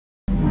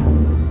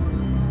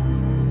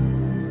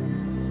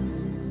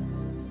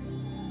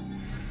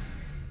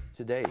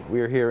Today we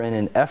are here in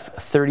an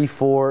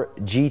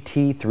F34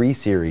 GT 3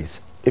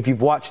 Series. If you've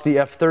watched the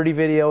F30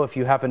 video, if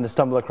you happen to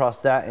stumble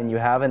across that and you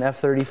have an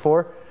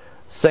F34,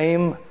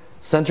 same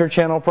center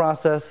channel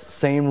process,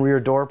 same rear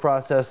door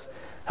process.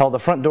 Hell, the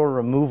front door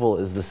removal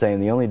is the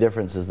same. The only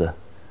difference is the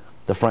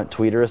front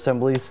tweeter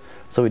assemblies.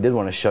 So we did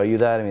want to show you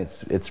that. I mean,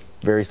 it's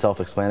very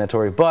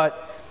self-explanatory,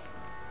 but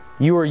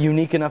you are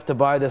unique enough to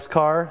buy this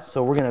car,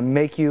 so we're going to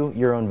make you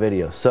your own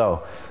video.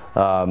 So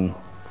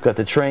got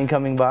the train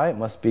coming by. It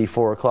must be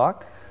 4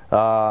 o'clock.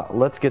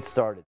 Let's get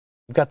started.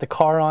 We've got the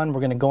car on. We're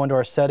going to go into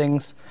our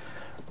settings.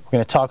 We're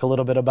going to talk a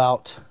little bit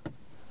about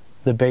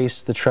the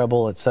bass, the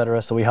treble,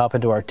 etc. So we hop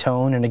into our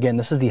tone, and again,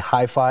 this is the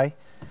HiFi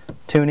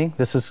tuning.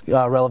 This is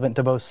relevant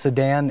to both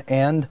sedan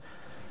and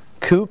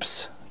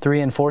coupes,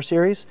 3 and 4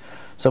 Series.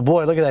 So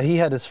boy, look at that. He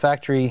had his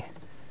factory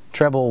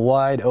treble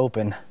wide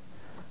open.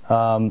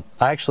 I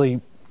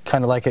actually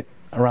kind of like it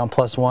around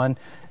 +1.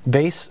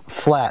 Bass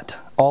flat,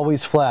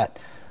 always flat.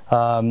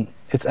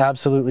 It's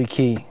absolutely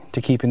key to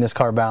keeping this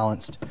car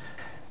balanced.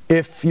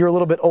 If you're a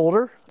little bit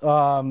older,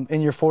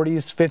 in your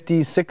 40s,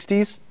 50s,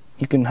 60s,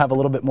 you can have a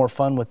little bit more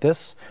fun with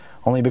this,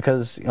 only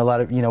because a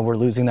lot of, we're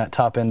losing that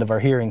top end of our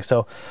hearing.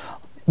 So,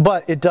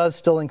 but it does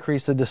still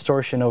increase the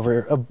distortion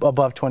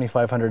above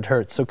 2500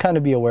 hertz. So kind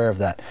of be aware of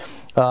that.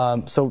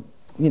 So,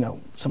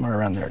 somewhere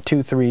around there,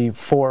 2, 3,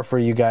 4 for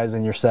you guys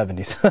in your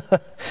 70s.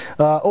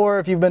 Or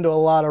if you've been to a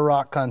lot of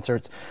rock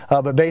concerts.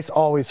 But bass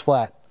always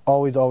flat.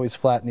 Always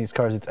flat in these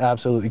cars. It's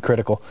absolutely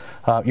critical.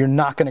 You're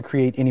not going to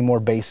create any more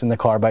bass in the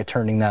car by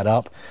turning that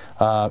up.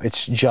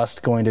 It's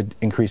just going to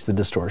increase the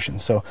distortion.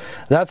 So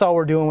that's all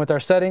we're doing with our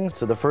settings.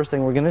 So the first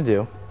thing we're going to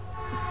do,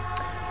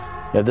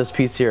 you have this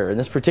piece here. In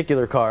this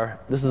particular car,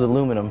 this is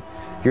aluminum.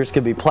 Yours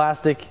could be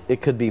plastic.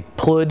 It could be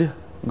plud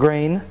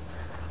grain.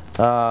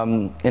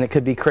 And it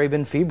could be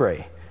carbon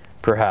fibre,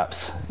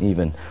 perhaps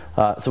even.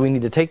 So we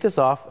need to take this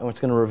off, and it's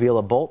going to reveal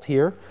a bolt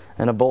here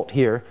and a bolt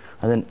here,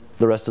 and then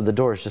the rest of the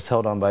door is just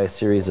held on by a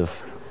series of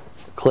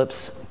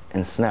clips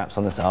and snaps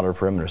on this outer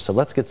perimeter. So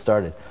let's get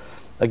started.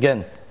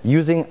 Again,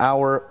 using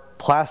our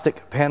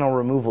plastic panel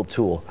removal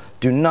tool.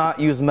 Do not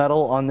use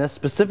metal on this,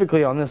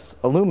 specifically on this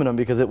aluminum,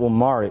 because it will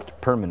mar it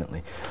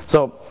permanently.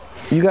 So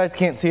you guys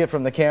can't see it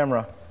from the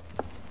camera,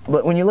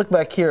 but when you look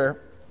back here,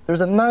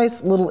 there's a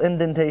nice little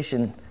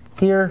indentation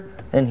here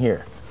and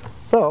here.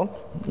 So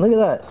look at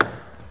that.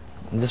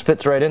 It just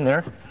fits right in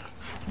there.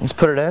 Just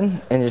put it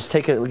in and just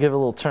take it, give it a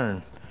little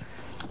turn.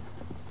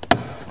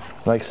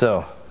 Like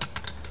so.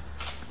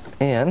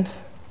 And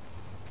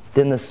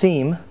then the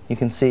seam, you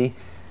can see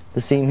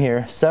the seam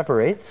here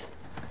separates,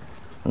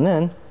 and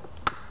then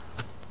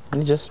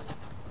you just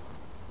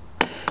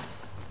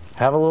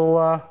have a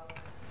little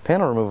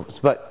panel removal.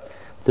 But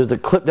there's the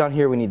clip down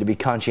here we need to be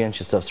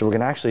conscientious of. So we're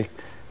going to actually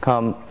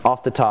come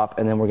off the top,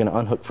 and then we're going to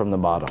unhook from the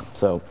bottom.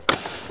 So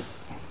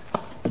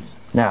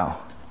now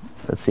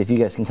let's see if you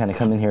guys can kind of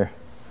come in here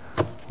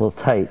a little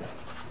tight.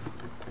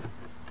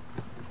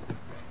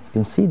 You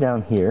can see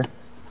down here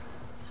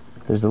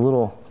there's a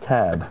little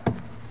tab,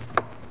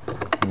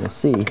 and you'll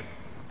see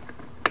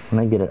when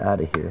I get it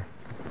out of here,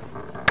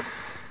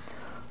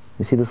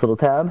 you see this little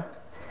tab?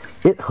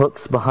 It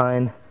hooks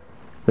behind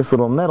this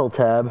little metal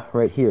tab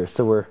right here.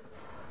 So we're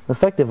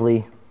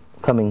effectively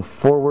coming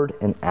forward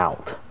and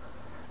out.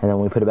 And then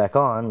when we put it back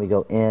on, we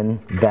go in,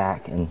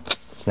 back, and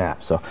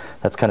snap. So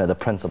that's kind of the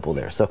principle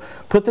there. So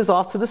put this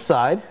off to the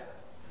side.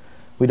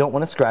 We don't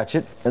want to scratch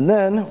it. And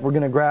then we're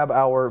going to grab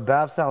our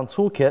Bavsound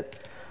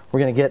toolkit.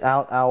 We're going to get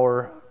out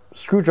our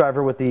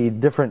screwdriver with the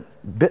different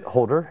bit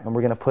holder, and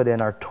we're going to put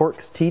in our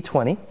Torx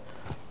T20.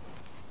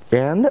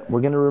 And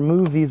we're going to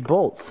remove these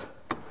bolts.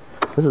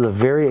 This is a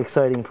very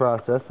exciting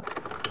process.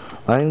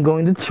 I'm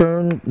going to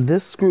turn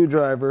this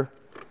screwdriver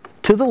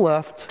to the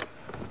left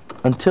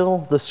until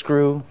the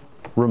screw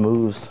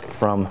removes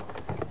from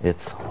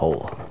its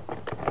hole.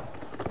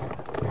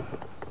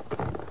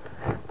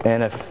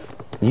 And if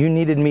you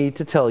needed me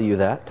to tell you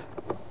that,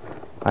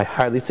 I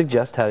highly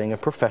suggest having a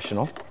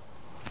professional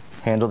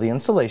handle the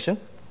installation,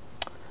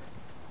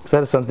 because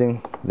that is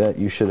something that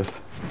you should have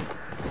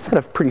had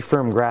a pretty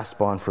firm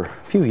grasp on for a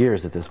few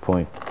years at this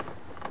point.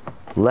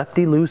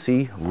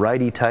 Lefty-loosey,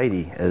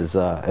 righty-tighty, as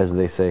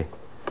they say.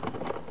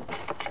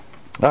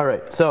 All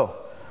right, so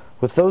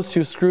with those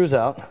two screws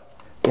out,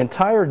 the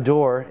entire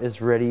door is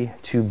ready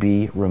to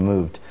be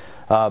removed.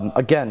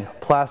 Again,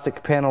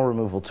 plastic panel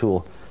removal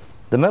tool.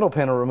 The metal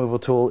panel removal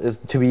tool is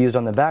to be used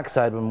on the back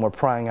side when we're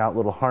prying out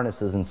little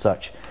harnesses and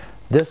such.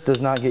 This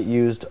does not get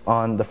used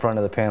on the front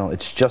of the panel.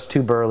 It's just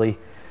too burly,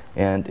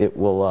 and it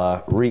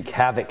will wreak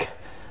havoc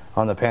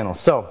on the panel.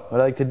 So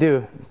what I like to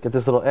do, get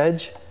this little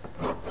edge.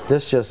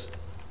 This just,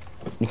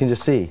 you can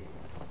just see,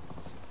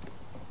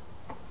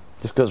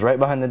 just goes right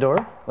behind the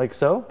door, like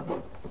so.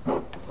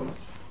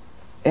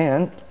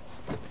 And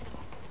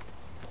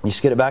you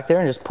just get it back there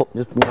and just pull,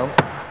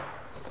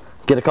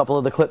 get a couple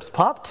of the clips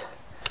popped.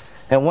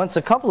 And once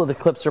a couple of the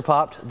clips are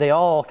popped, they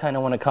all kind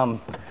of want to come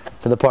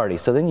to the party.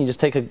 So then you just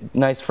take a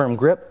nice firm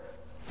grip.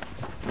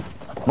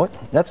 What?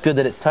 That's good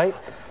that it's tight.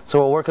 So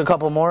we'll work a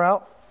couple more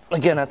out.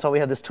 Again, that's why we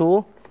have this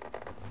tool.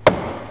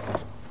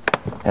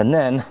 And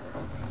then,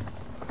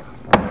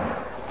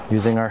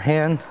 using our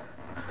hand,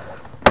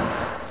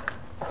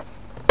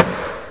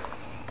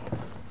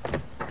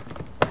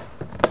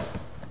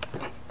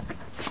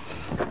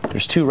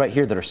 there's two right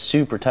here that are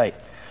super tight.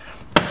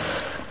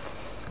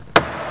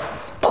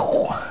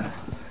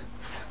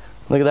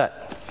 Look at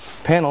that.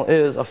 Panel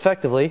is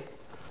effectively,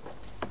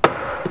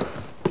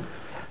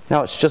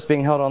 now it's just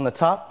being held on the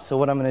top. So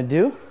what I'm going to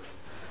do,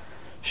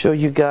 show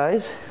you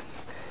guys,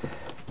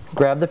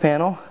 grab the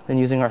panel, then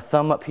using our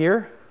thumb up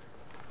here.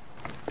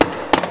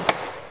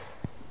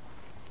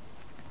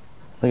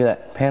 Look at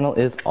that, panel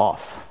is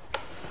off.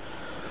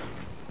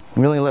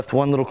 We only left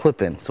one little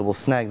clip in, so we'll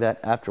snag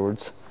that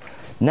afterwards.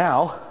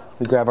 Now,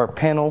 we grab our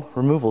panel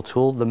removal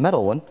tool, the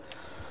metal one.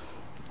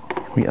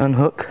 We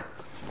unhook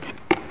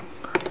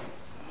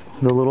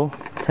the little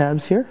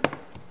tabs here,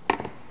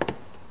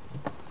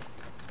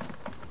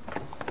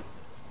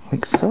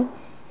 like so.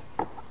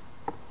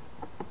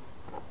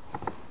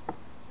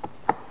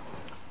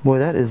 Boy,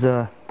 that is,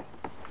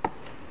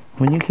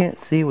 when you can't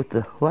see with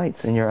the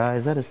lights in your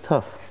eyes, that is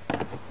tough.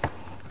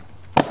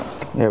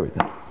 There we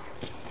go.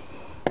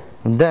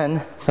 And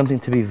then, something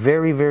to be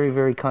very, very,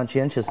 very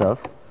conscientious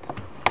of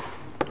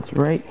is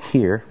right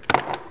here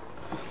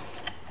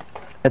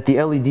at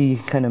the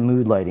LED kind of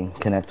mood lighting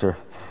connector.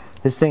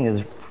 This thing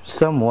is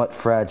somewhat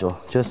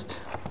fragile. Just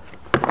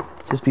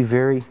be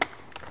very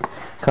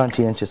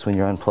conscientious when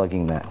you're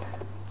unplugging that.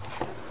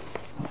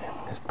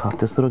 Just pop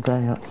this little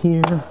guy out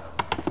here.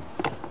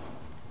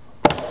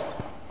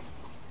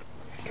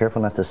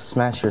 Careful not to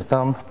smash your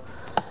thumb.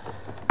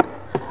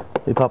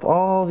 We pop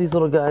all these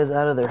little guys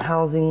out of their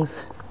housings.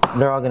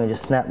 They're all going to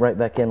just snap right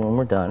back in when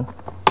we're done.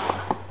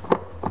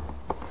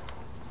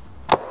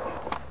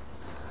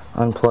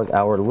 Unplug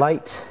our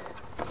light.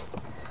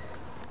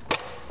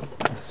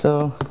 Like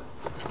so.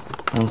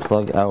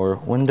 Unplug our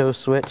window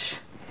switch.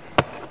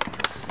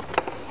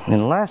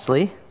 And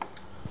lastly,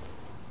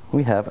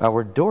 we have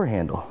our door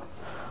handle.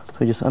 So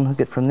we just unhook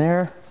it from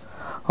there.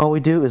 All we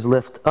do is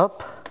lift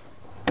up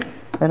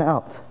and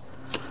out.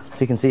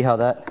 So you can see how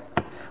that,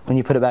 when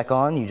you put it back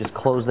on, you just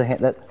close the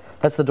hand.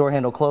 That's the door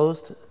handle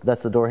closed.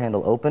 That's the door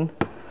handle open.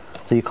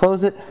 So you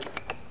close it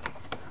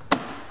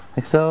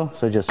like so.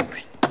 So just,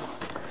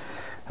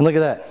 and look at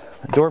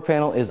that. The door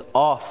panel is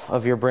off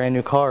of your brand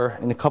new car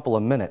in a couple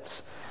of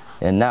minutes.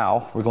 And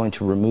now we're going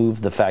to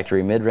remove the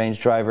factory mid-range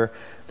driver,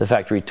 the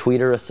factory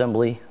tweeter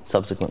assembly,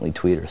 subsequently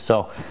tweeter.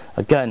 So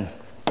again,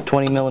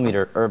 20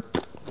 millimeter or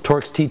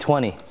Torx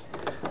T20.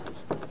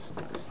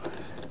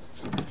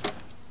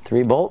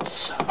 3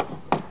 bolts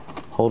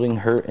holding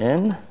her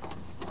in.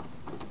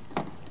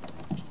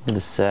 Look at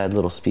this sad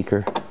little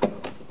speaker.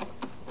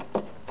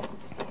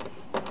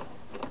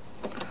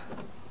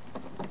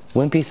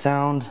 Wimpy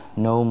sound,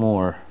 no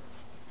more.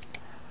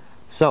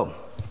 So,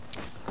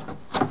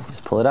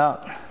 just pull it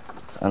out,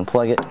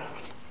 unplug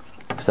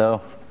it.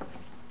 So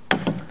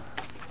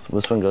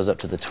this one goes up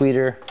to the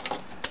tweeter,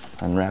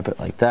 unwrap it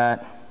like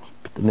that,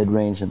 put the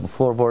mid-range in the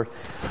floorboard.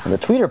 And the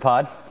tweeter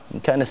pod, you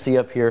can kind of see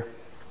up here,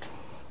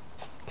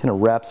 kind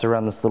of wraps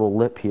around this little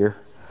lip here.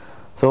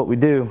 So what we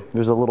do,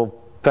 there's a little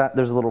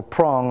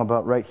prong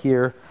about right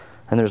here,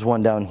 and there's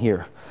one down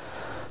here.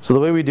 So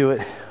the way we do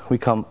it, we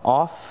come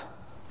off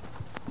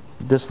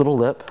this little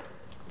lip.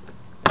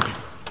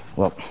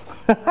 Well,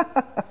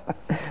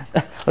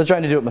 I was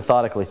trying to do it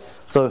methodically.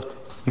 So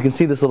you can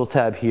see this little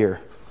tab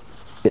here.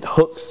 It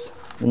hooks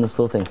in this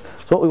little thing.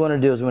 So what we want to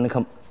do is we want to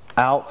come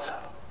out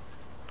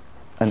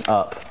and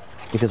up,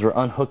 because we're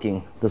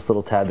unhooking this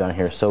little tab down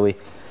here. So we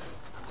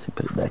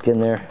put it back in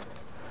there.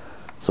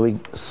 So we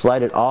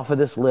slide it off of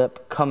this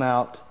lip, come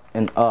out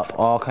and up,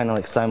 all kind of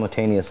like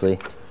simultaneously,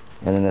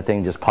 and then the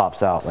thing just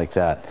pops out like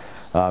that.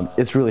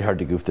 It's really hard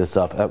to goof this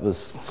up.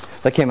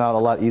 That came out a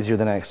lot easier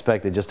than I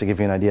expected, just to give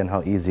you an idea on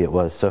how easy it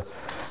was. So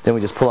then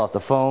we just pull out the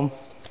foam,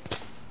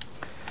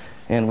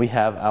 and we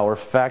have our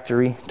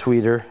factory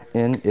tweeter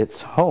in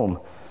its home.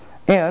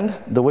 And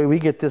the way we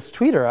get this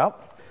tweeter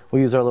out,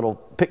 we use our little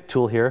pick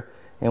tool here,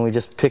 and we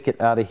just pick it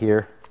out of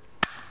here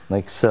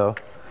like so.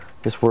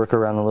 Just work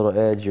around the little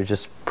edge, you're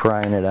just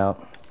prying it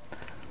out.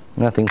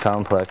 Nothing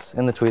complex,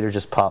 and the tweeter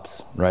just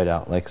pops right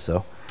out like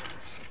so.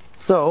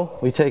 So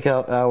we take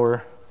out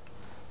our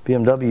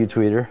BMW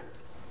tweeter,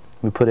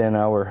 we put in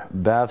our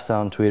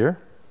Bavsound tweeter.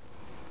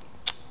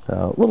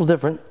 A little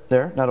different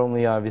there, not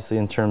only obviously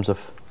in terms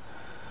of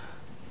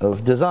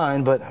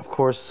design, but of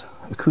course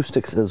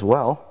acoustics as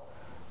well.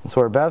 And so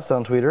our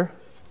Bavsound tweeter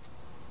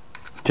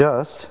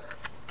just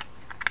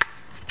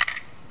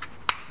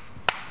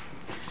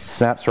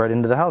snaps right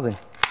into the housing,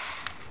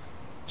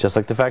 just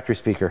like the factory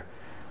speaker.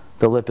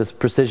 The lip is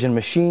precision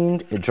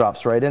machined, it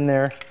drops right in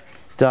there,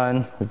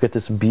 done. We've got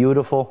this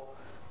beautiful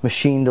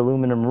machined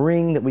aluminum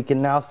ring that we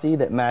can now see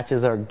that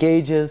matches our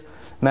gauges,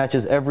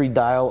 matches every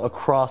dial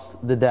across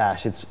the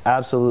dash. It's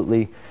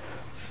absolutely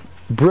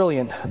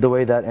brilliant the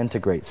way that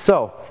integrates.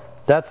 So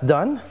that's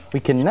done. We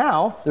can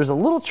now, there's a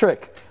little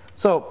trick.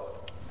 So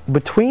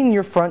between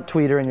your front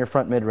tweeter and your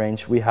front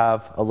mid-range, we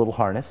have a little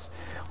harness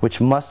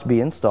which must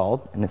be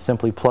installed, and it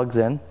simply plugs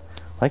in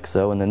like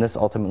so, and then this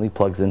ultimately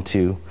plugs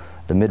into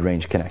the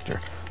mid-range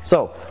connector.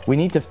 So we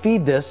need to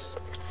feed this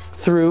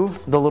through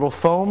the little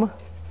foam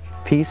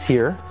piece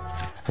here.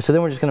 So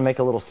then we're just going to make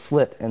a little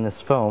slit in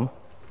this foam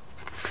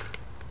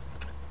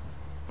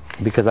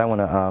because I want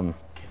to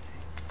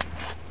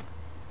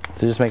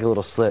so just make a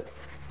little slit.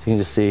 You can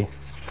just see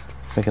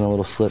making a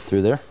little slit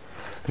through there,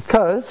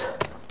 because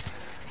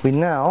we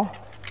now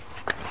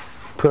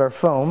put our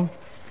foam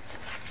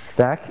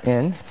back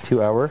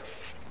into our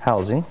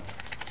housing.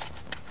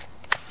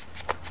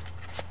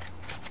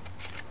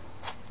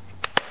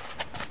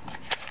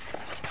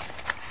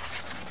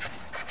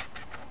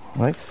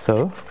 Like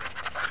so.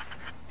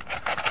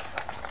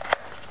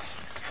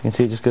 You can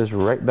see it just goes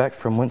right back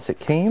from whence it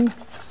came,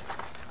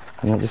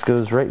 and it just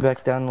goes right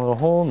back down the little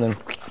hole, and then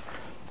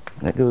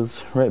that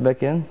goes right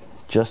back in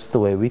just the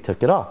way we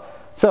took it off.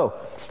 So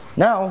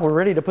now we're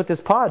ready to put this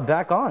pod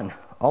back on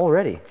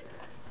already.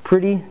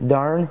 Pretty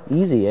darn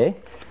easy, eh?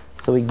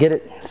 So we get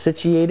it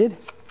situated,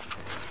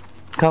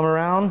 come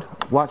around,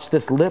 watch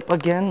this lip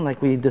again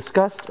like we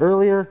discussed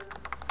earlier.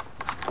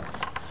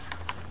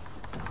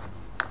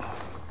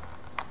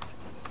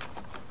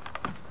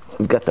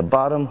 We've got the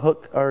bottom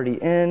hook already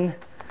in,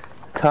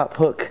 top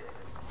hook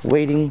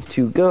waiting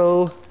to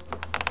go,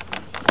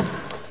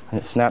 and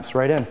it snaps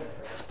right in.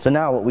 So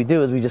now what we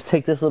do is we just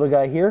take this little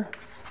guy here.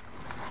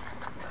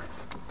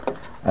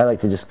 I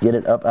like to just get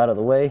it up out of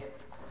the way,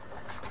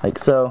 like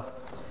so,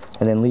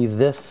 and then leave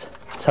this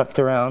tucked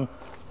around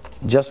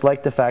just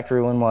like the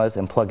factory one was,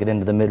 and plug it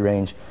into the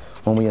mid-range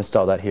when we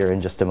install that here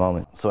in just a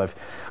moment. So I've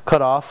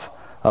cut off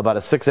about a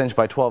 6-inch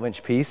by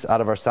 12-inch piece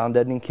out of our sound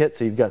deadening kit.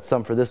 So you've got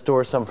some for this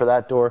door, some for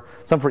that door,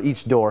 some for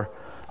each door,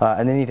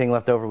 and anything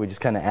left over we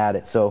just kind of add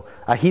it. So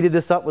I heated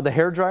this up with a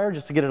hair dryer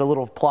just to get it a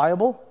little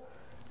pliable,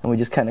 and we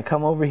just kind of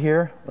come over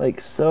here like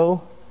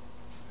so,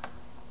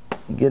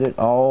 get it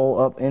all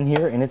up in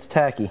here, and it's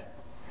tacky.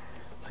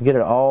 So get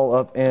it all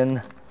up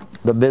in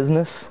the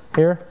business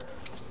here.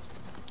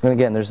 And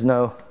again, there's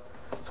no,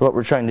 so what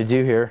we're trying to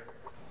do here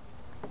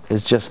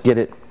is just get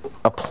it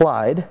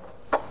applied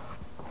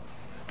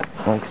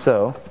like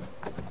so,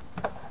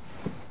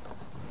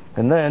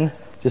 and then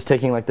just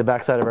taking like the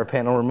back side of our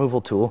panel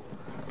removal tool,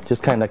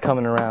 just kind of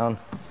coming around,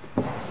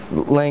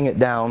 laying it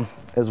down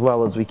as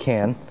well as we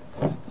can.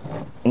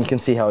 And you can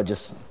see how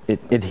it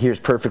adheres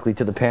perfectly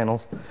to the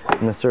panels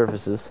and the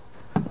surfaces.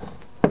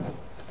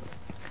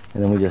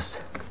 And then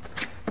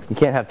you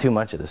can't have too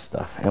much of this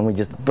stuff. And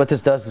what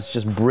this does is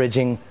just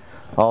bridging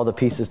all the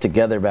pieces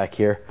together back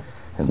here.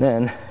 And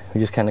then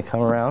we just kind of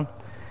come around.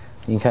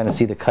 You can kind of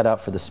see the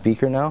cutout for the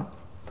speaker now.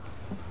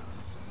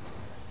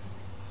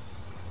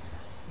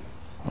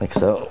 Like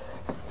so.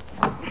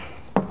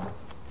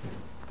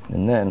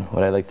 And then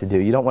what I like to do,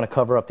 you don't want to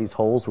cover up these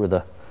holes where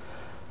the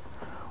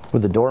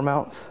door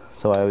mounts.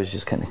 So I always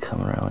just kind of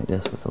come around like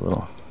this with a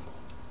little,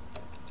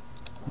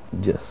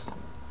 you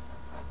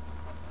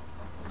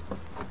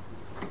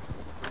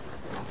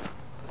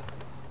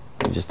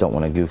just don't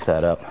want to goof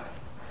that up.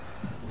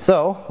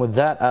 So with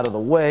that out of the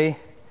way,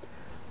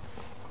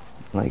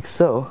 like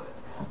so,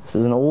 this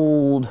is an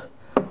old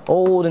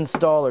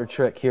installer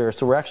trick here.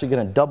 So we're actually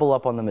going to double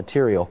up on the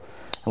material,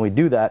 and we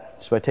do that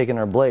just by taking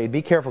our blade.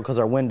 Be careful because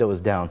our window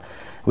is down.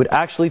 It would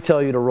actually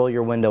tell you to roll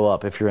your window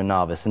up if you're a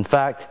novice. In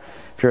fact,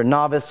 if you're a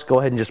novice, go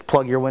ahead and just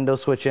plug your window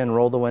switch in,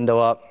 roll the window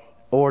up,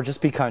 or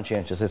just be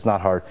conscientious. It's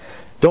not hard.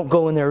 Don't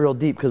go in there real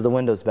deep because the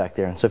window's back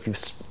there. And so if you've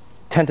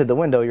tented the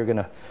window, you're going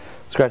to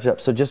scratch it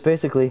up. So just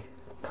basically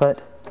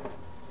cut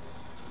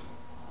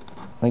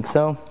like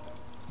so,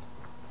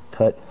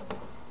 cut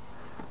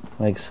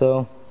like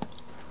so,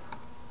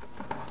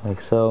 like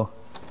so.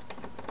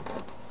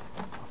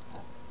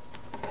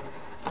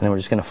 And then we're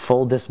just going to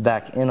fold this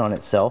back in on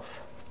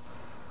itself,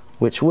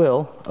 which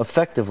will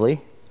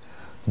effectively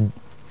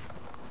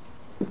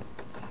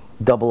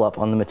double up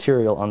on the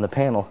material on the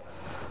panel.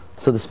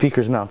 So the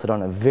speaker's mounted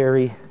on a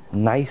very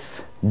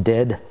nice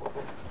dead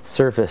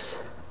surface.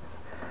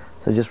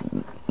 So just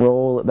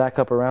roll it back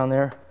up around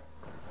there.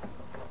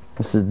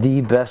 This is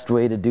the best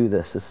way to do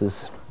this. This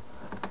is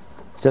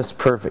just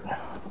perfect.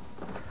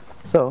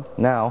 So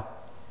now,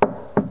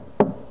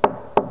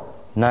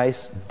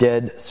 nice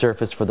dead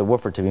surface for the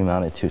woofer to be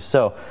mounted to.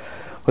 So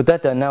with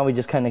that done, now we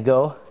just kind of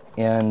go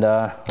and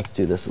let's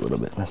do this a little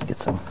bit. Let's get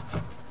some,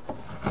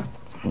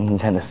 you can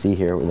kind of see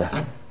here with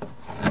that.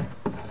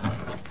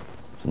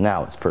 So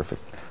now it's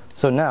perfect.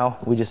 So now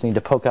we just need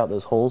to poke out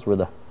those holes where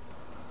the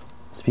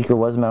speaker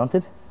was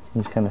mounted.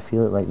 You just kind of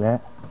feel it like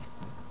that,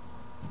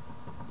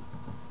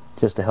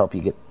 just to help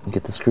you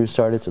get the screw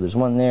started. So there's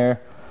one there,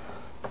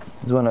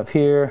 there's one up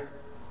here,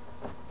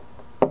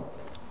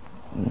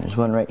 and there's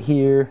one right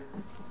here.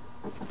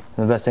 And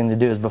the best thing to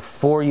do is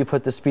before you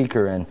put the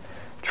speaker in,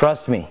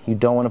 trust me, you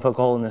don't want to poke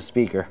a hole in the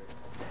speaker.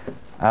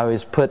 I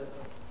always put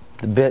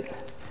the bit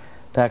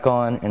back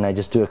on and I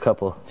just do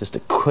just a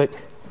quick,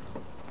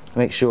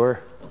 make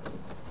sure,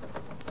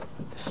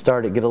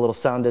 start it, get a little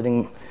sound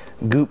deadening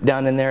goop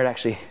down in there. It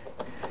actually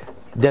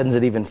deadens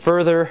it even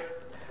further,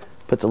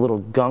 puts a little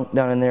gunk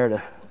down in there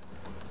to,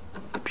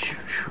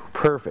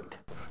 perfect.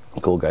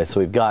 Cool, guys. So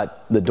we've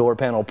got the door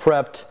panel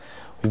prepped.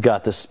 We've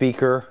got the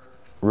speaker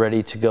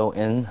ready to go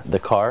in the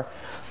car.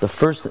 The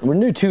first, we're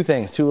gonna do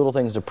two little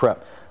things to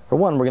prep. For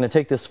one, we're gonna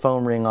take this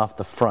foam ring off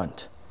the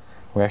front.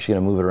 We're actually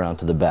gonna move it around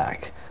to the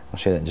back. I'll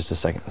show you that in just a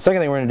second. The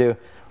second thing we're gonna do,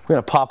 we're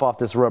gonna pop off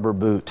this rubber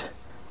boot.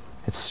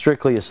 It's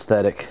strictly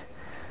aesthetic.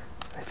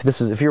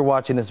 If you're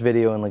watching this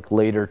video in like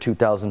later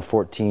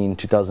 2014,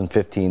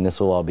 2015, this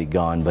will all be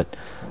gone, but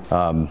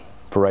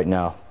for right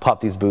now, pop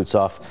these boots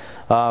off.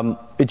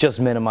 It just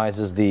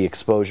minimizes the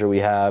exposure we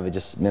have. It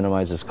just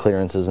minimizes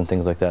clearances and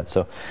things like that.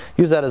 So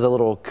use that as a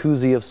little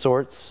koozie of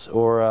sorts,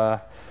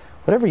 or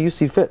whatever you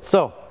see fit.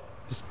 So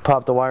just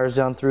pop the wires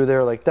down through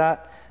there like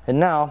that. And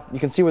now you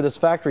can see where this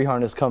factory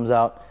harness comes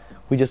out.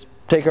 We just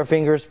take our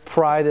fingers,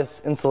 pry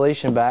this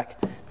insulation back,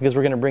 because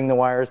we're gonna bring the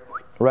wires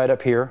right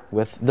up here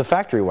with the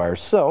factory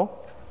wires.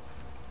 So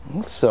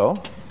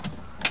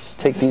just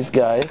take these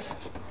guys,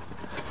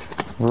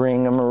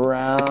 bring them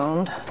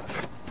around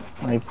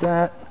like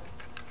that,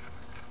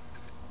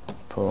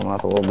 pull them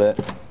up a little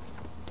bit,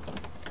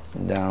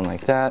 down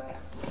like that,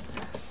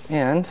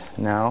 and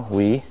now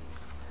we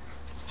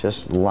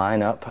just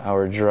line up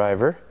our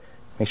driver,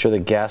 make sure the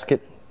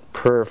gasket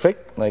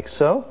perfect like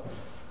so,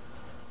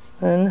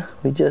 and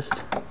we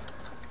just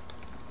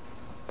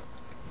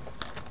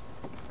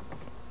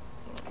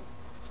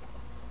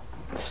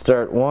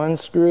start one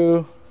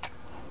screw,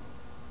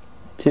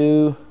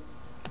 two,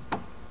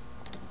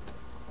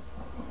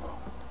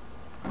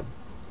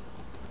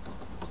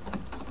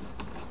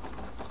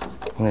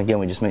 and again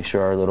we just make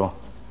sure our little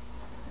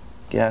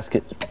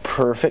gasket's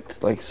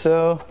perfect like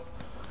so.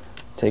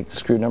 Take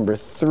screw number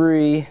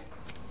 3,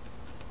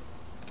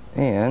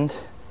 and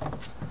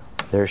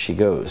there she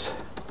goes.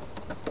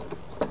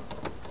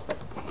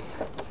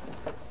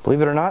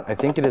 Believe it or not, I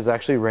think it is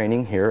actually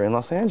raining here in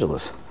Los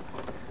Angeles.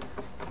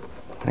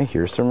 I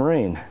hear some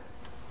rain.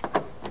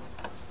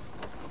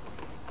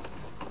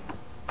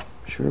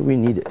 Sure, we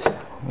need it.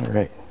 All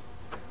right.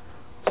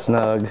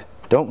 Snug.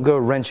 Don't go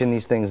wrenching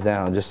these things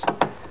down. Just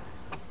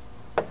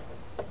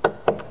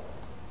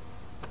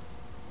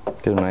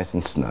get them nice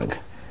and snug.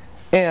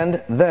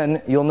 And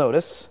then you'll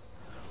notice,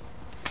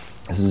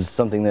 this is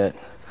something that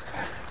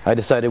I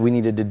decided we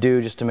needed to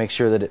do just to make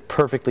sure that it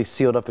perfectly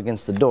sealed up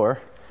against the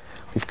door.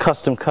 We've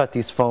custom cut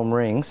these foam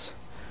rings,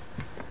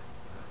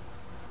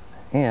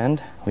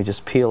 and we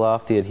just peel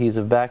off the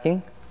adhesive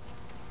backing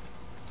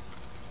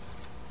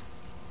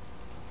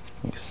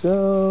like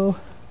so.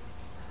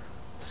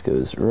 This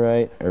goes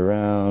right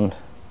around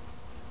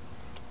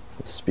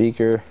the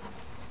speaker.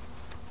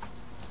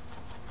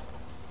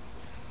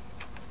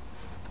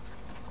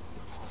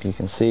 You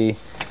can see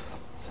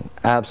it's an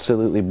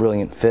absolutely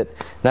brilliant fit.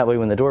 That way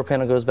when the door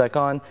panel goes back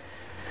on,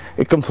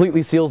 it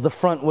completely seals the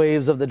front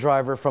waves of the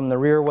driver from the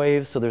rear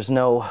waves, so there's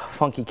no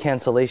funky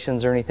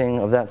cancellations or anything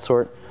of that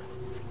sort.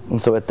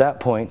 And so at that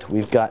point,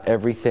 we've got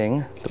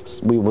everything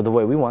the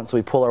way we want. So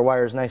we pull our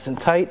wires nice and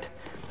tight,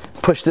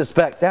 push this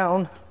back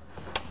down,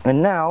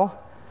 and now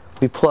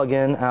we plug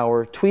in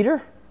our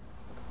tweeter,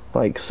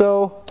 like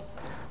so,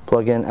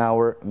 plug in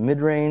our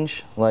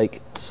mid-range,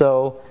 like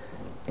so,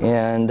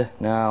 and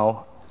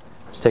now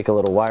let's take a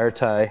little wire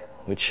tie,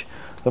 which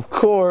of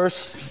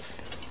course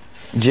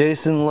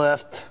Jason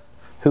left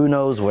who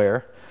knows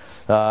where.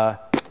 Tie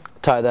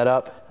that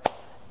up,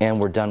 and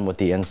we're done with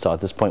the install. At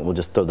this point, we'll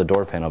just throw the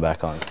door panel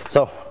back on.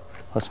 So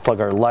let's plug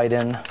our light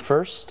in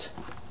first.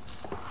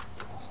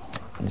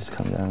 Just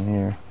come down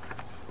here,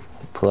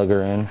 plug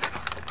her in.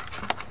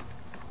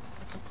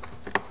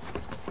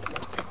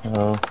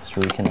 Oh, just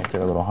reconnect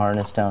our little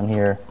harness down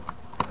here.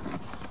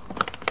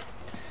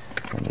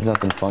 And there's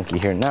nothing funky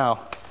here. Now,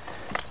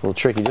 it's a little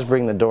tricky. Just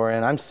bring the door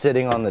in. I'm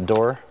sitting on the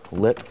door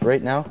lip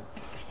right now,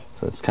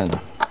 so it's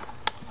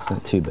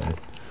not too bad.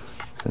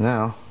 So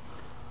now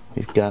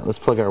we've got, let's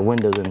plug our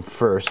windows in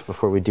first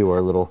before we do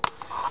our little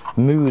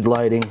mood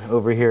lighting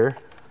over here.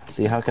 Let's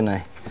see, how can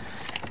I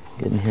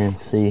get in here and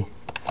see?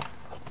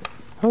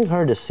 Always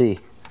hard to see.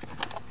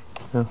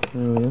 Oh,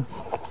 there we go.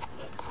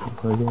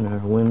 Plug in our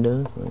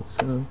windows like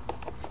so.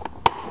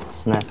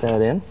 Snap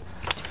that in.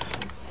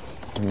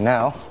 And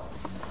now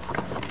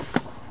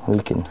we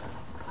can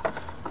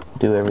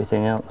do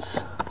everything else.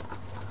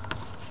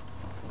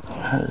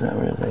 How does that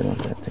work? I want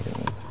that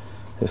thing.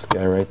 This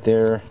guy right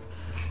there.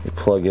 We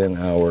plug in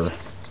our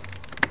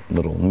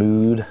little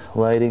mood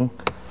lighting.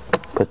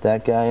 Put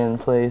that guy in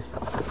place.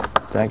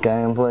 That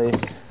guy in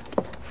place.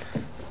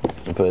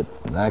 We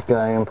put that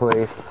guy in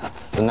place.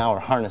 So now our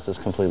harness is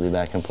completely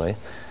back in place.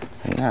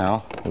 And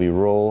now we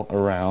roll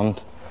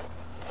around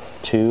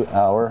to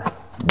our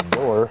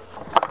door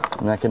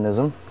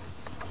mechanism.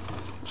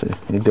 So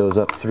it goes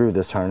up through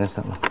this harness.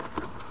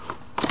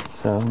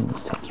 So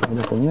it tucks right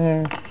up in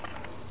there.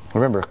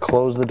 Remember,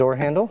 close the door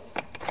handle,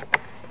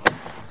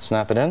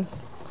 snap it in,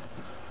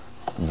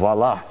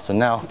 voila. So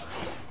now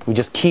we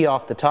just key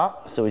off the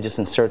top. So we just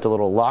insert the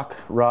little lock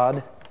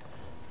rod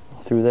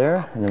through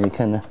there, and then we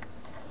kind of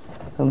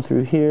come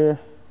through here.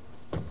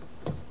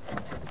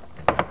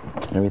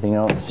 Everything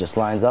else just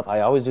lines up.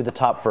 I always do the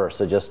top first,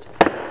 so just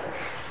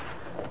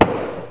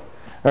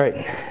All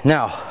right,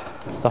 now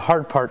the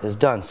hard part is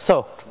done.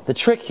 So the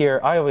trick here,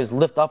 I always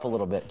lift up a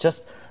little bit,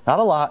 just not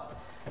a lot.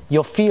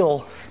 You'll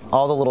feel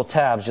all the little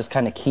tabs just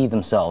kind of key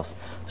themselves.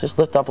 Just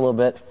lift up a little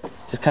bit,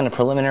 just kind of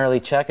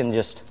preliminarily check and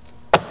just,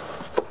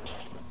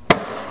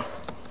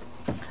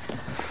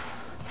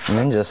 and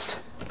then just,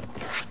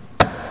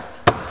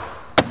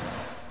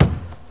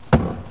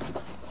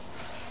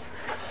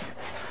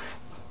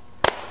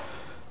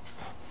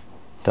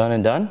 done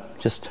and done.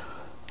 Just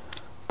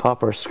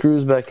pop our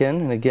screws back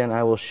in, and again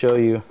I will show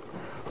you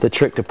the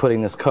trick to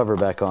putting this cover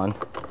back on.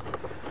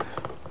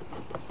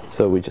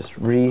 So we just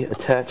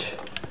reattach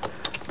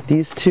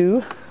these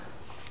two.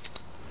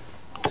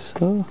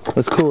 So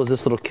what's cool is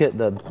this little kit,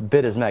 the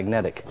bit is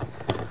magnetic,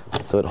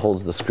 so it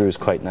holds the screws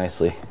quite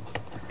nicely.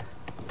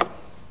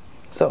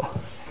 So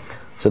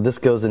this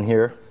goes in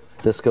here,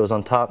 this goes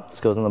on top, this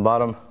goes on the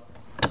bottom,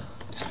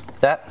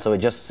 that, so it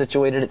just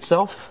situated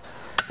itself.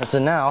 And so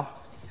now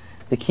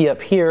the key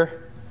up here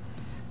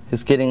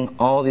is getting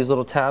all these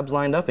little tabs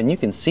lined up, and you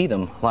can see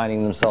them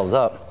lining themselves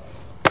up.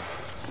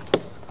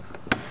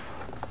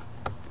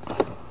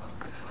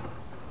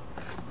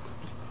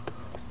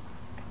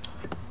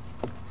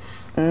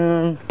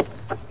 And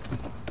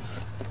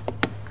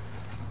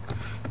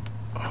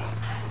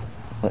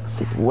let's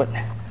see,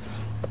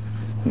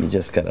 you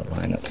just gotta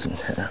line up some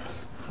tabs.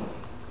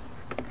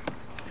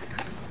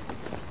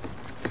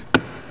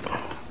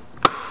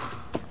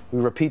 We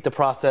repeat the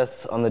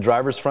process on the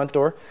driver's front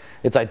door.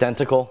 It's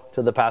identical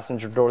to the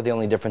passenger door. The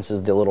only difference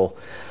is the little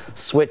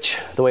switch,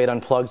 the way it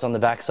unplugs on the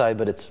back side,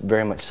 but it's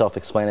very much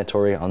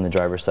self-explanatory on the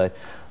driver's side.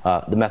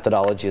 The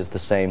methodology is the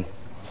same.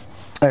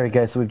 All right,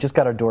 guys, so we've just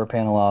got our door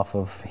panel off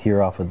of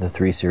the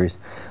 3 Series.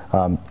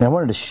 And I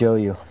wanted to show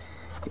you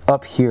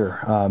up here.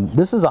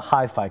 This is a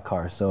HiFi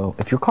car, so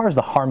if your car is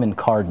the Harman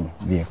Kardon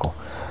vehicle,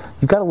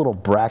 you've got a little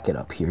bracket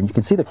up here, and you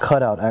can see the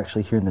cutout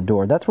actually here in the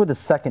door. That's where the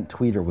second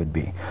tweeter would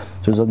be.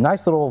 So there's a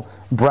nice little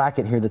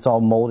bracket here that's all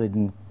molded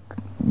and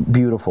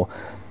beautiful.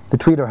 The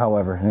tweeter,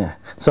 however, eh.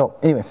 So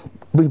anyway,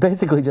 we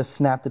basically just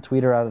snap the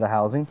tweeter out of the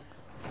housing,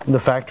 the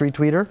factory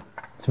tweeter.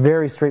 It's a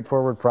very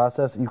straightforward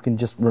process. You can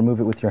just remove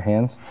it with your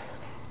hands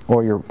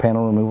or your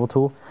panel removal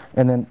tool.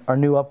 And then our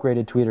new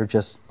upgraded tweeter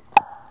just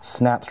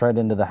snaps right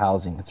into the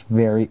housing.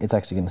 It's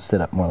actually going to sit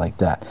up more like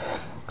that.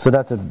 So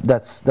that's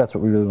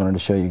what we really wanted to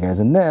show you guys.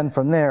 And then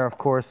from there, of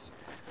course,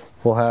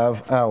 we'll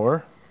have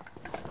our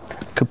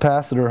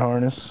capacitor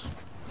harness,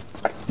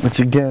 which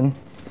again,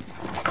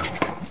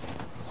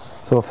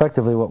 so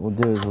effectively what we'll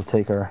do is we'll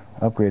take our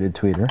upgraded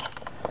tweeter,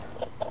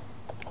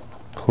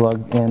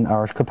 plug in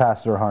our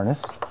capacitor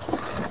harness,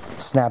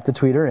 snap the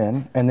tweeter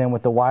in, and then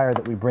with the wire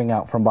that we bring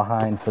out from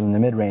behind from the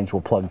mid-range,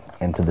 we'll plug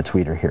into the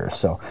tweeter here.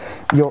 So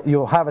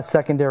you'll have a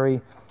secondary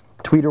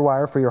tweeter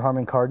wire for your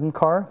Harman Kardon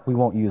car. We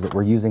won't use it.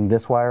 We're using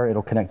this wire.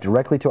 It'll connect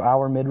directly to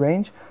our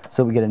mid-range,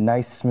 so we get a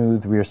nice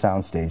smooth rear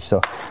sound stage.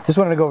 So just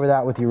wanted to go over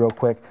that with you real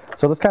quick.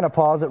 So let's kind of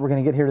pause it. We're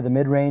going to get here to the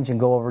mid-range and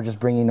go over just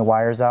bringing the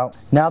wires out.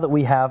 Now that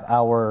we have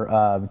our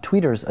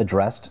tweeters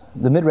addressed,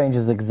 the mid-range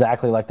is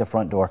exactly like the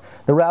front door.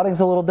 The routing's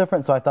a little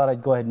different, so I thought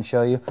I'd go ahead and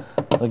show you.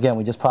 Again,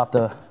 we just pop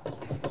the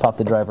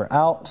driver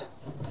out.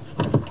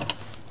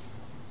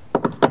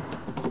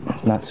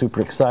 It's not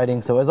super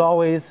exciting. So as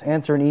always,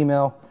 answer an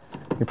email.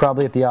 You're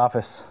probably at the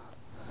office.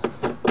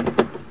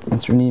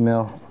 Answer an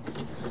email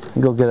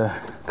and go get a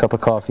cup of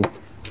coffee.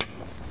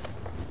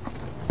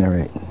 All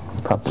right,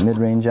 pop the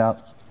mid-range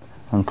out,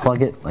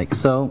 unplug it like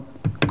so,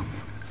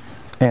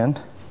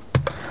 and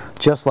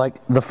just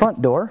like the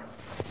front door,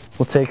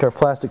 we'll take our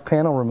plastic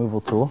panel removal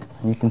tool,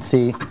 and you can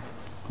see,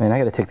 man, I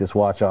gotta take this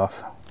watch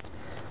off.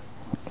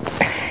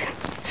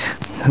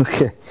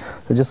 Okay,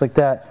 so just like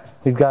that,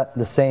 we've got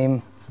the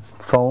same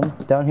foam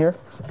down here.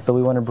 So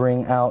we want to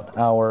bring out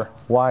our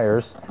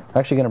wires. We're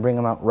actually going to bring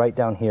them out right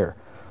down here.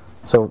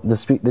 So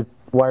the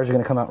wires are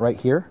going to come out right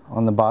here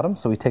on the bottom.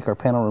 So we take our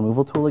panel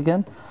removal tool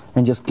again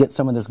and just get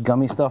some of this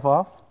gummy stuff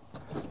off.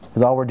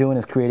 Because all we're doing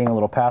is creating a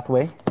little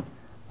pathway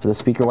for the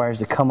speaker wires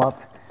to come up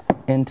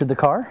into the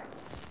car.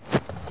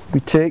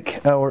 We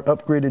take our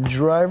upgraded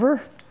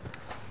driver.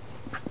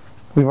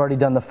 We've already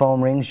done the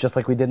foam rings just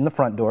like we did in the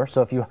front door.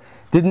 So if you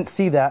didn't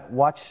see that,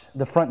 watch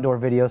the front door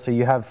video so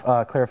you have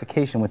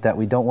clarification with that.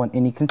 We don't want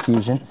any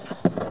confusion.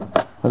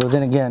 Although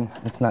then again,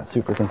 it's not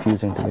super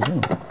confusing to begin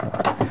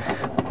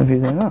with.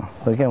 Confusing at all.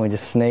 So again, we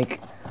just snake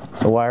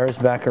the wires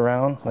back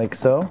around like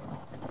so.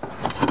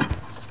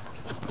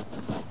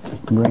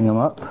 Bring them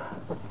up.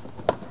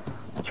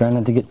 Try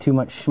not to get too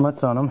much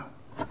schmutz on them.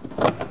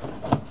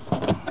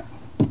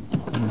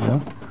 There we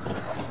go.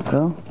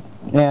 So.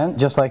 And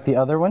just like the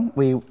other one,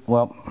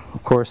 well,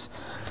 of course,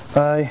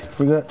 I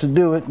forgot to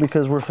do it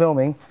because we're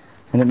filming,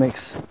 and it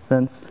makes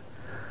sense.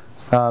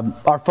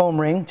 Our foam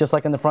ring, just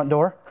like in the front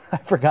door, I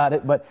forgot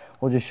it, but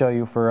we'll just show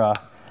you for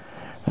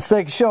the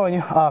sake of showing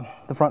you.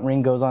 The front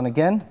ring goes on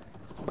again,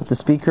 put the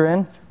speaker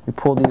in, we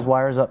pull these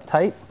wires up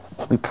tight,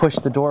 we push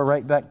the door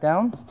right back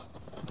down,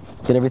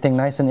 get everything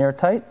nice and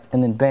airtight,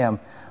 and then bam,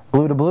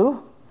 blue to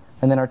blue,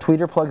 and then our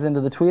tweeter plugs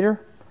into the tweeter,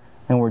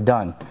 and we're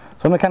done.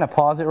 So I'm gonna kind of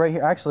pause it right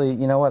here. Actually,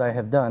 you know what I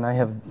have done? I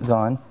have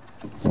gone,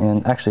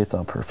 and actually it's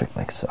all perfect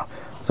like so.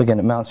 So again,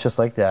 it mounts just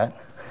like that.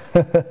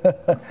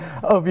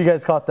 I hope you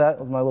guys caught that. It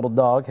was my little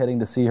dog heading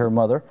to see her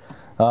mother.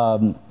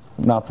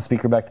 Mount the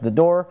speaker back to the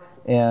door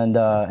and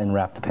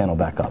wrap the panel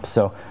back up.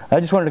 So I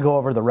just wanted to go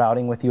over the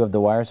routing with you of the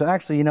wires. So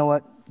actually, you know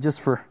what?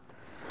 Just for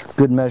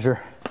good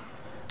measure,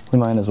 we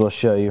might as well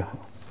show you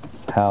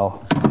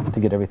how to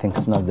get everything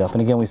snugged up.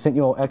 And again, we sent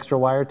you an extra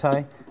wire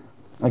tie,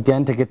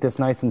 again, to get this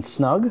nice and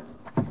snug.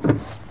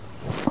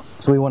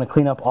 So we want to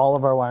clean up all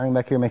of our wiring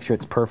back here, make sure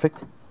it's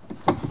perfect.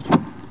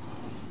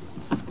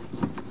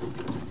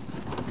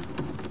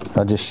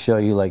 I'll just show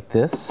you like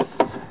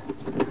this.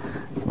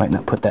 Might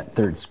not put that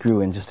third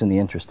screw in just in the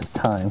interest of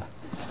time.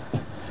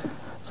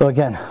 So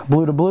again,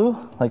 blue to blue,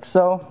 like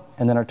so,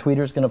 and then our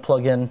tweeter is going to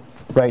plug in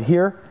right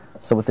here.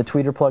 So with the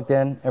tweeter plugged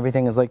in,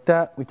 everything is like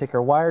that. We take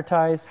our wire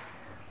ties,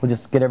 we'll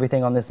just get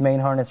everything on this main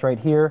harness right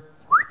here,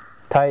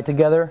 tie it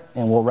together,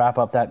 and we'll wrap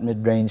up that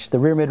mid-range, the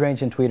rear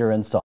mid-range and tweeter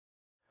install.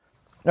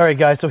 All right,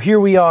 guys, so here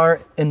we are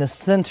in the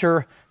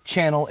center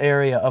channel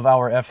area of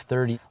our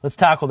F30. Let's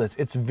tackle this.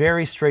 It's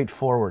very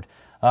straightforward.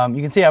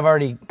 You can see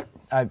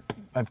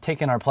I've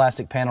taken our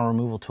plastic panel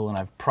removal tool and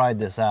I've pried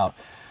this out.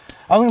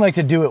 I only like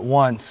to do it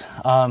once,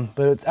 but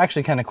it's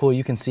actually kind of cool.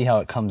 You can see how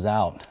it comes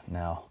out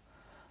now.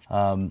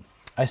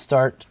 I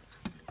start,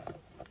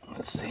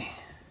 let's see,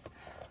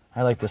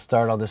 I like to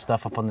start all this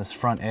stuff up on this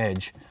front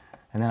edge,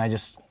 and then I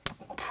just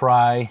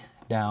pry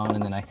down,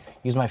 and then I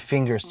use my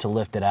fingers to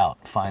lift it out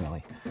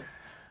finally.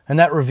 And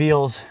that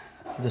reveals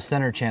the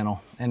center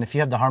channel. And if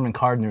you have the Harman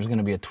Kardon, there's going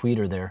to be a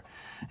tweeter there.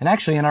 And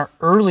actually, in our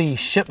early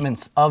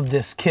shipments of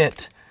this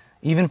kit,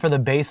 even for the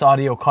base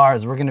audio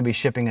cars, we're going to be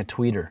shipping a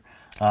tweeter.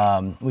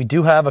 We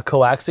do have a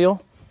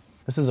coaxial.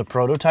 This is a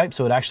prototype,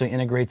 so it actually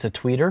integrates a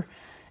tweeter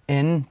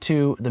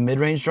into the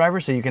mid-range driver,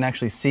 so you can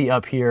actually see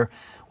up here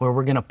where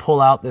we're going to pull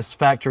out this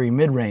factory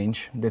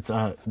mid-range that's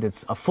a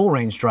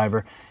full-range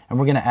driver, and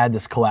we're going to add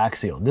this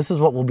coaxial. This is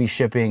what we'll be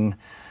shipping.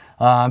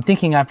 I'm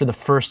thinking after the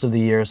first of the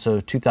year,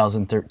 so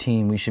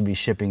 2013, we should be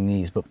shipping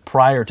these. But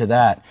prior to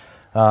that,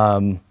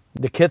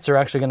 the kits are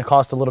actually going to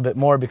cost a little bit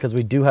more because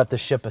we do have to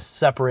ship a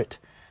separate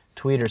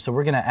tweeter. So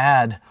we're going to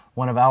add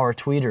one of our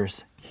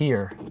tweeters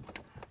here,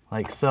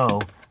 like so,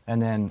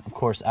 and then of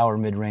course our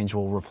mid-range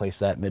will replace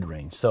that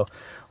mid-range. So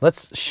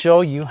let's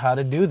show you how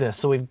to do this.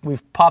 So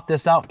we've popped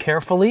this out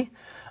carefully.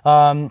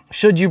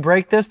 Should you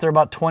break this, they're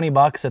about 20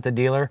 bucks at the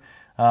dealer.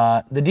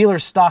 The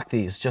dealers stock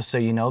these, just so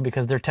you know,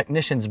 because their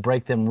technicians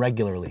break them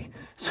regularly.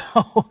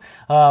 So,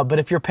 but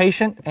if you're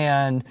patient,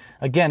 and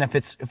again, if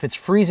it's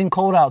freezing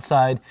cold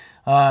outside,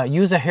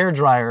 use a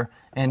hairdryer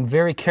and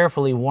very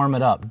carefully warm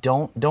it up.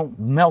 Don't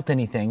melt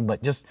anything,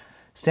 but just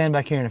stand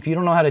back here. And if you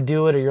don't know how to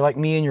do it, or you're like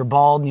me and you're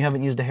bald and you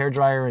haven't used a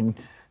hairdryer in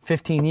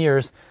 15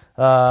 years,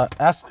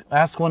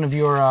 ask one of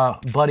your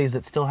buddies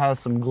that still has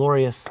some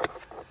glorious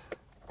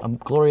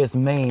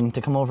mane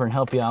to come over and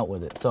help you out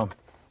with it. So.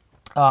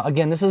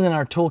 Again, this is in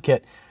our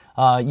toolkit.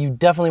 You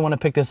definitely want to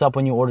pick this up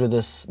when you order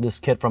this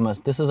kit from us.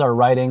 This is our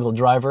right angle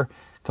driver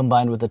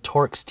combined with the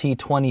Torx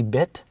T20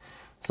 bit.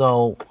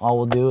 So all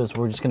we'll do is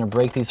we're just going to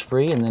break these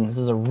free, and then this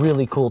is a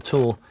really cool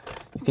tool.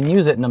 You can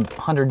use it in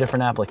 100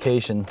 different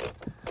applications.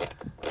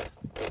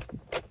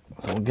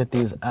 So we'll get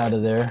these out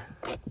of there.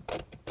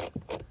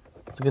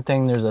 It's a good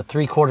thing there's a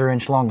 3/4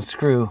 inch long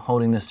screw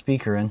holding this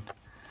speaker in.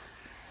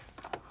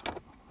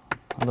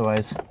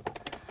 Otherwise...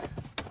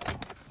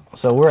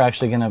 So we're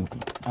actually going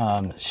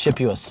to ship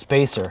you a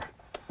spacer,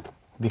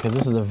 because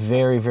this is a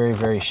very, very,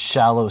 very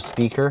shallow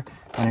speaker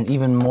and an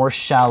even more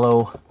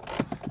shallow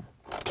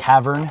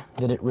cavern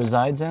that it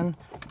resides in.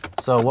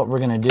 So what we're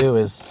going to do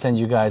is send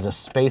you guys a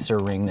spacer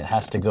ring that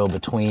has to go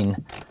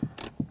between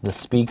the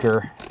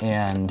speaker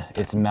and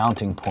its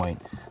mounting point.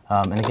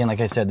 And again,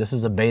 like I said, this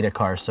is a beta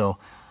car, so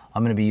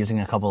I'm going to be using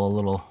a couple of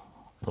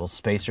little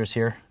spacers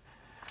here.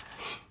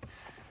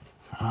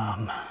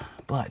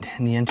 But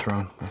in the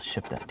interim, we'll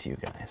ship that to you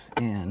guys.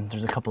 And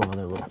there's a couple of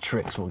other little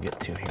tricks we'll get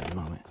to here in a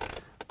moment.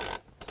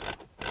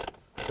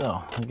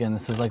 So again,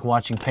 this is like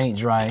watching paint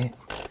dry.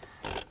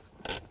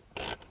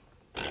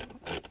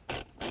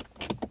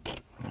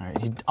 All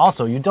right.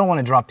 You don't want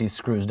to drop these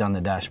screws down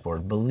the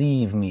dashboard,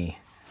 believe me.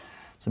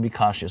 So be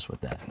cautious with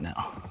that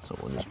now. So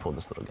we'll just pull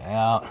this little guy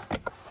out,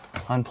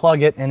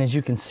 unplug it, and as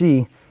you can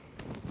see,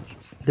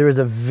 there is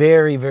a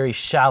very, very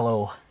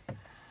shallow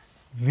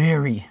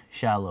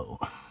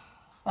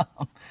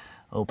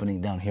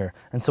opening down here.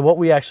 And so what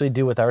we actually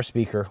do with our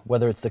speaker,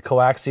 whether it's the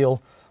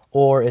coaxial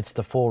or it's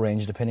the full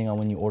range, depending on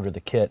when you order the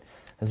kit,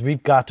 is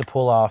we've got to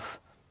pull off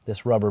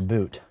this rubber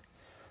boot.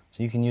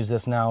 So you can use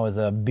this now as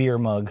a beer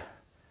mug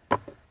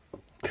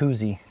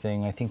koozie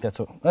thing. I think that's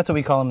what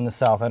we call them in the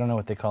South. I don't know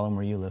what they call them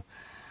where you live.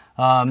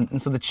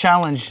 And so the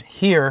challenge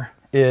here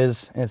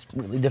is, and it's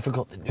really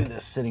difficult to do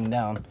this sitting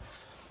down,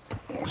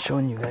 I'm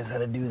showing you guys how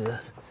to do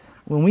this.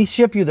 When we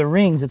ship you the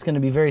rings, it's going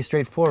to be very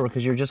straightforward,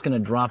 because you're just going to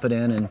drop it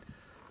in, and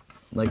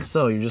like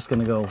so, you're just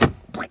going to go,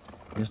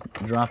 just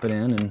drop it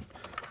in and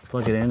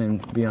plug it in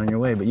and be on your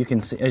way. But you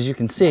can see, as you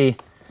can see,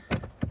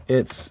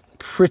 it's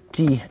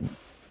pretty,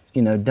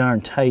 you know,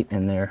 darn tight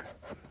in there.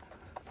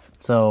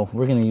 So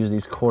we're gonna use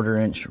these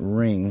 1/4-inch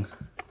ring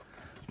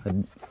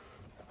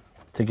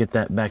to get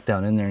that back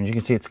down in there. And you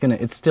can see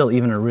it's still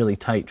even a really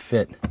tight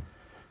fit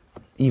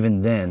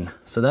even then.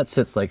 So that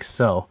sits like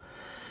so.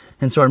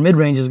 And so our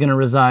mid-range is gonna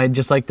reside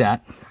just like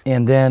that.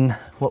 And then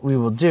what we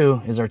will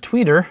do is our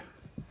tweeter,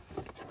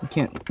 you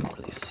can't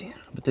really see it,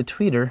 but the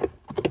tweeter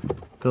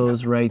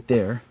goes right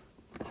there.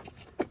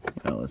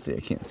 Oh, let's see, I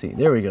can't see.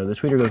 There we go, the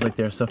tweeter goes like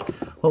there. So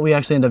what we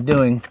actually end up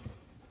doing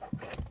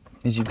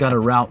is you've got to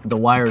route the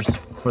wires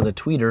for the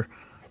tweeter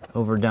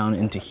over down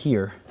into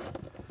here.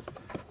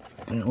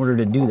 And in order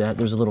to do that,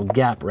 there's a little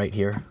gap right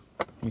here.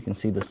 You can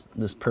see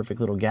this perfect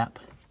little gap.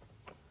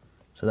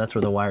 So that's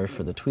where the wires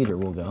for the tweeter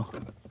will go.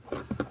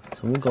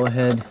 So we'll go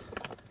ahead,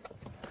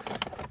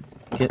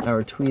 get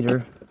our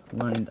tweeter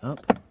lined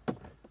up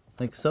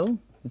like so. You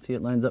can see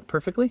it lines up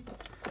perfectly.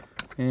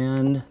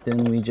 And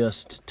then we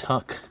just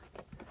tuck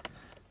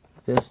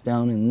this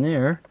down in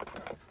there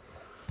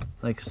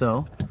like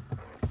so.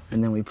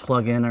 And then we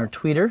plug in our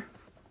tweeter.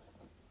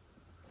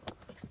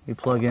 We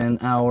plug in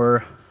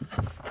our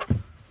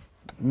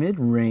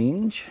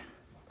mid-range.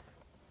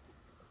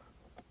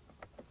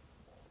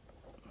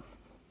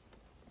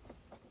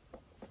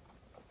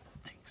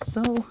 Like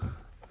so.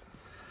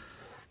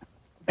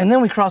 And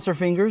then we cross our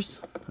fingers.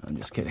 I'm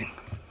just kidding.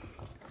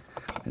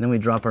 And then we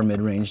drop our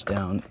mid-range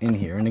down in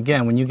here. And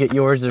again, when you get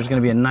yours, there's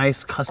going to be a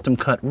nice custom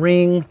cut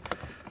ring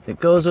that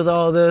goes with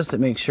all this. It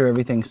makes sure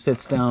everything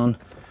sits down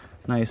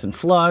nice and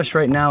flush.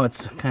 Right now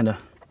it's kind of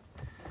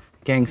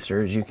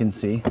gangster, as you can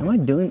see. Am I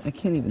doing? I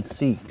can't even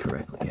see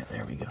correctly. Yeah,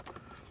 there we go.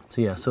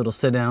 So yeah, so it'll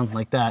sit down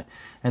like that.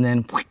 And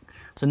then,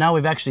 so now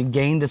we've actually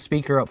gained the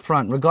speaker up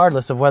front,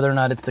 regardless of whether or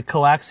not it's the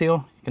coaxial,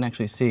 you can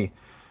actually see.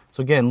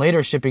 So again,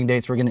 later shipping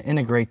dates, we're gonna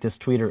integrate this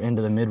tweeter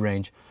into the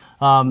mid-range.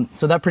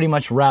 So that pretty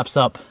much wraps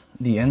up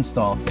the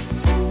install.